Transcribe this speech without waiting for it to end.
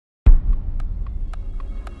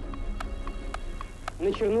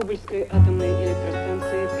На Чернобыльской атомной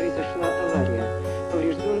электростанции произошла авария.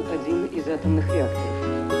 Поврежден один из атомных реакторов.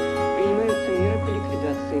 Принимаются меры по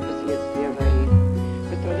ликвидации последствий аварии.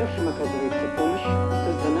 Пострадавшим оказывается помощь.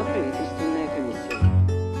 Создана правительственная комиссия.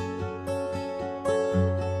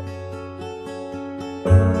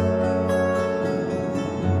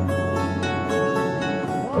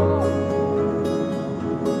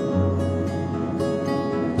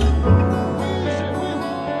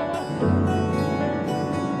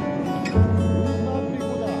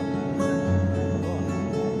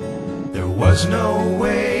 Was no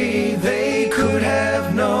way they could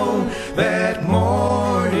have known that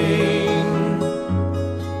morning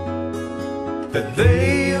that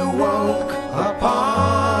they awoke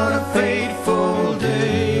upon a fateful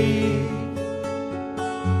day.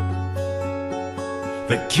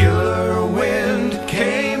 The killer wind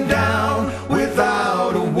came down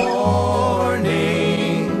without a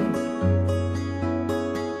warning,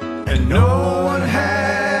 and no one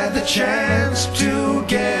had the chance to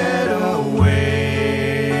get away.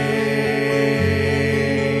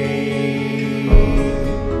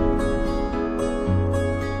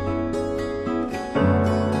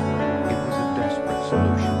 It was a desperate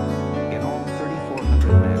solution. In all,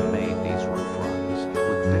 3,400 men made these work runs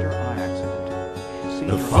with bitter accident.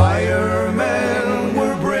 The firemen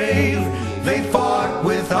were brave, they fought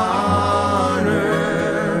with honor,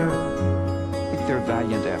 Their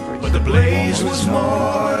valiant efforts. but the blaze was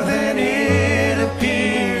more than it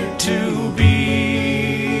appeared to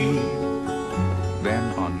be. Then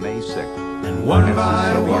on May 6th, And one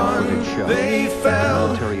by one they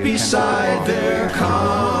fell beside their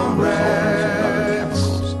comrades,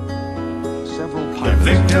 the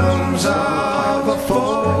victims of a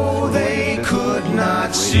foe they could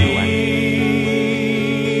not see.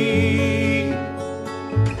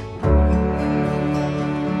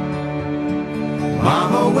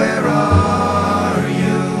 Mama, where are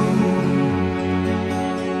you?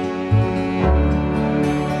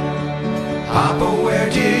 Papa, where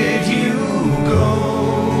did you go?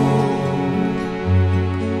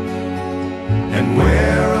 And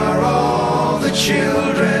where are all the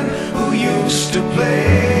children who used to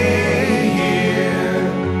play here?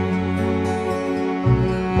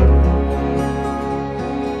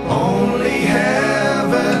 Only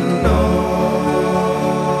heaven knows.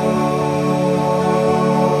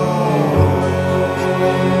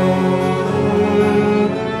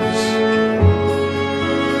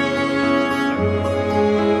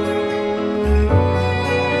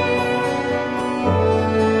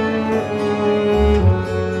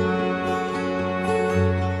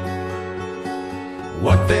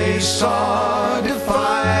 What they saw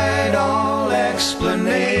defied all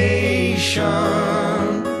explanation.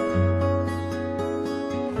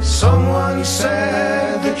 Someone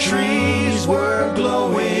said the trees were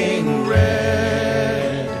glowing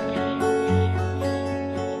red.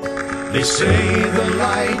 They say the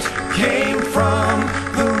light came from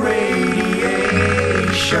the radiation,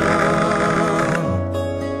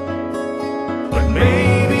 but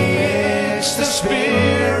maybe it's the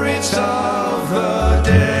spirits of the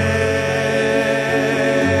dead.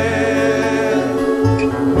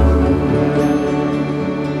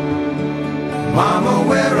 Mama,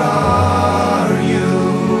 where are you?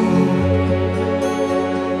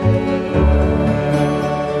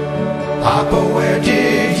 Papa, where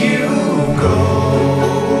did you go?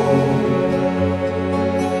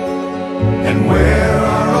 And where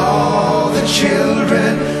are all the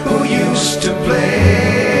children who used to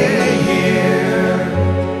play here?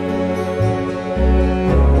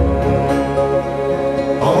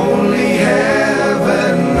 Only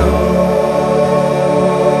heaven knows.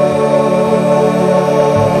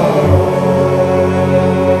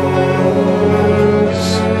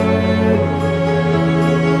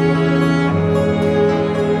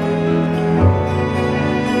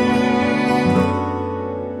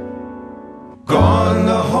 Gone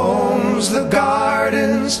the homes, the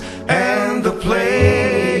gardens, and the playgrounds.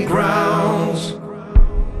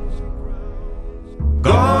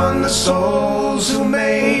 Gone the souls who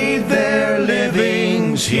made their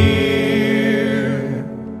livings here.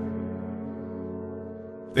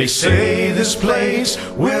 They say this place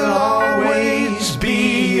will always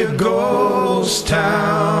be a ghost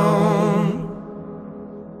town.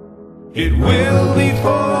 It will be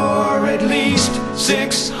for at least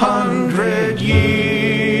 600 years.